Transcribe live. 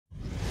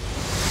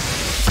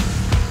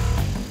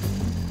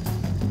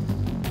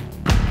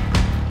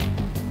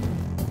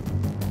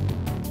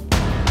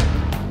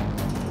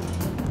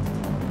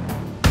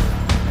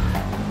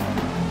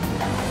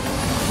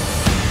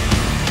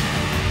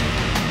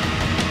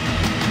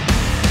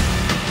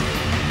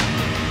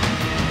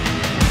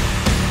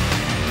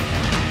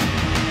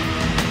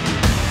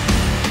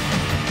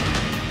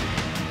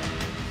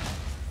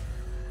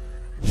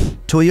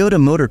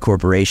Toyota Motor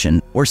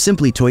Corporation, or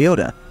simply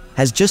Toyota,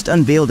 has just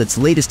unveiled its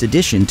latest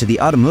addition to the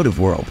automotive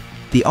world,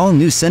 the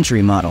all-new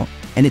Century model,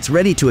 and it's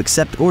ready to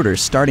accept orders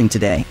starting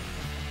today.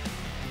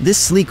 This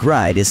sleek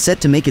ride is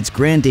set to make its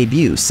grand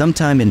debut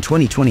sometime in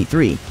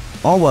 2023,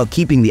 all while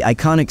keeping the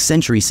iconic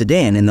Century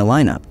sedan in the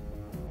lineup.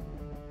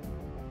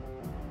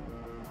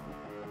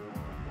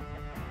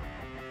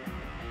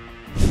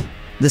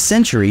 The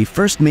Century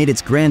first made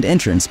its grand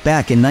entrance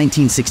back in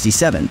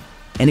 1967,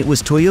 and it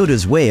was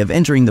Toyota's way of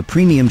entering the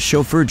premium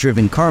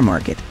chauffeur-driven car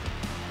market.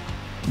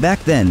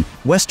 Back then,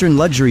 Western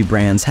luxury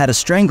brands had a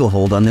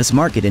stranglehold on this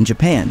market in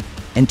Japan,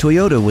 and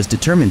Toyota was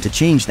determined to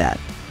change that.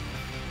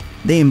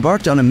 They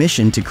embarked on a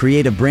mission to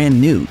create a brand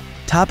new,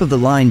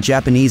 top-of-the-line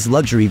Japanese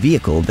luxury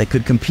vehicle that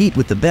could compete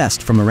with the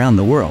best from around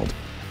the world.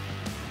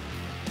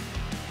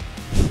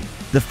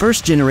 The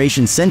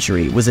first-generation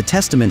Century was a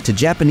testament to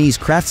Japanese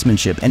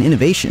craftsmanship and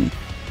innovation.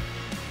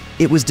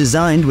 It was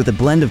designed with a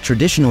blend of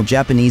traditional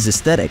Japanese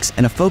aesthetics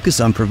and a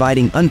focus on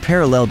providing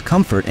unparalleled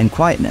comfort and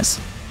quietness.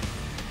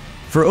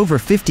 For over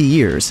 50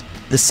 years,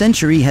 the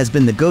Century has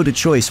been the go-to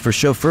choice for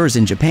chauffeurs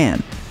in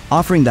Japan,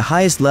 offering the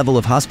highest level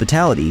of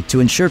hospitality to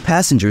ensure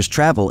passengers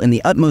travel in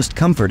the utmost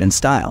comfort and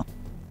style.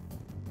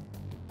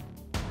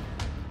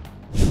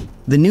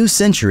 The new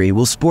Century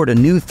will sport a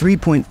new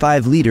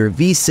 3.5-liter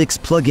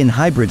V6 plug-in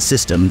hybrid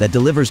system that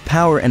delivers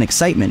power and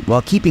excitement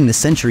while keeping the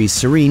Century's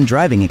serene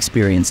driving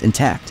experience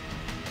intact.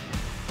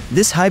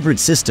 This hybrid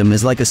system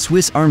is like a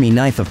Swiss Army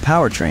knife of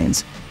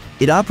powertrains.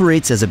 It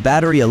operates as a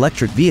battery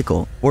electric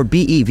vehicle, or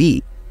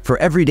BEV, for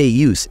everyday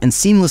use and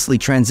seamlessly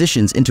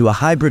transitions into a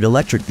hybrid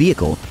electric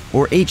vehicle,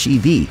 or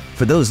HEV,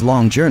 for those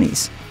long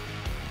journeys.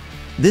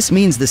 This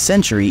means the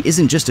Century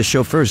isn't just a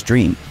chauffeur's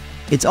dream.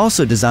 It's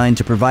also designed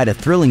to provide a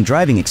thrilling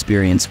driving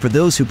experience for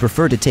those who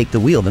prefer to take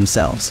the wheel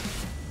themselves.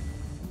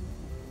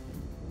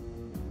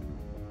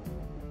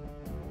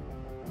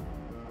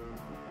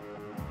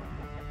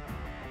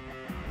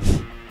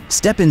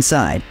 Step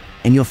inside,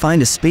 and you'll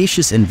find a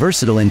spacious and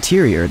versatile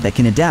interior that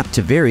can adapt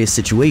to various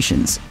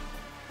situations.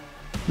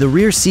 The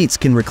rear seats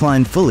can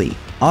recline fully,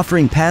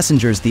 offering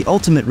passengers the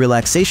ultimate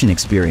relaxation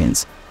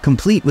experience,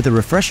 complete with a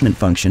refreshment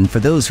function for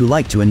those who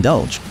like to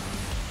indulge.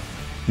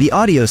 The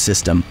audio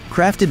system,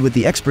 crafted with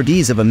the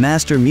expertise of a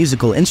master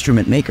musical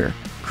instrument maker,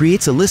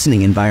 creates a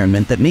listening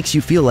environment that makes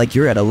you feel like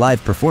you're at a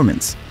live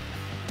performance.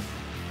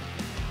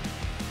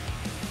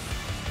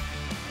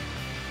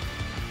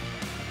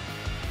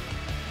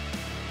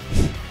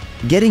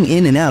 Getting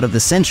in and out of the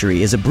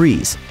Century is a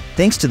breeze,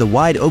 thanks to the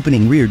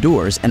wide-opening rear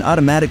doors and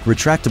automatic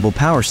retractable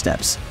power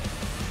steps.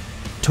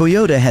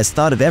 Toyota has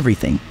thought of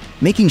everything,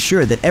 making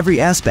sure that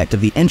every aspect of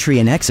the entry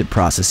and exit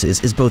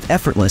processes is both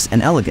effortless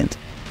and elegant.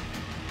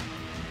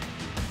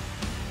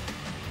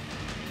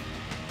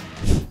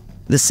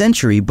 The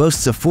Century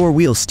boasts a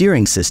four-wheel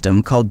steering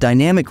system called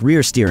dynamic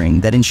rear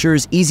steering that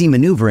ensures easy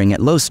maneuvering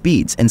at low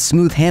speeds and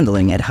smooth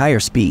handling at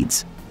higher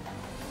speeds.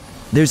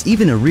 There's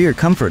even a rear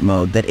comfort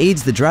mode that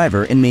aids the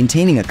driver in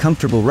maintaining a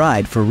comfortable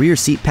ride for rear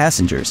seat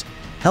passengers,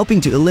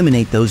 helping to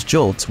eliminate those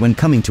jolts when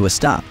coming to a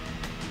stop.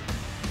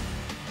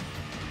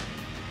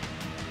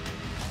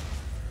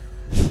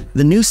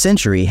 The new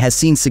Century has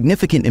seen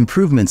significant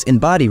improvements in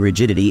body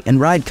rigidity and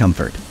ride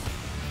comfort.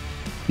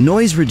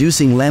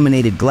 Noise-reducing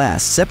laminated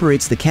glass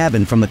separates the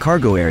cabin from the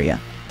cargo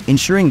area,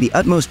 ensuring the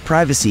utmost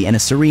privacy and a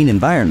serene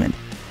environment,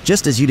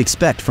 just as you'd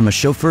expect from a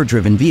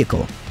chauffeur-driven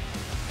vehicle.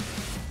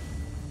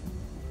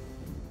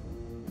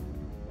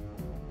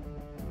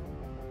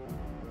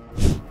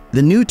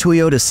 The new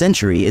Toyota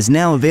Century is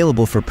now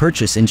available for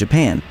purchase in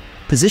Japan,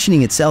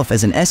 positioning itself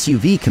as an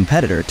SUV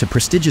competitor to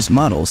prestigious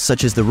models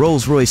such as the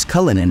Rolls-Royce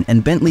Cullinan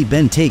and Bentley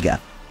Bentayga,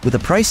 with a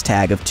price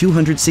tag of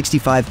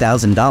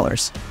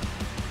 $265,000.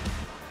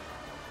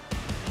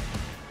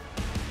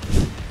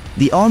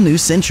 The all-new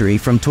Century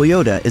from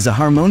Toyota is a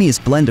harmonious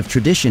blend of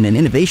tradition and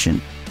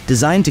innovation,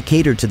 designed to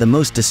cater to the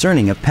most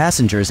discerning of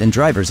passengers and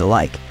drivers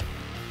alike.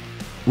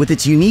 With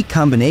its unique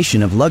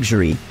combination of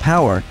luxury,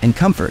 power, and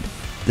comfort,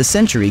 the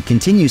Century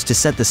continues to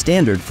set the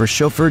standard for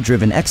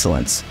chauffeur-driven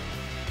excellence.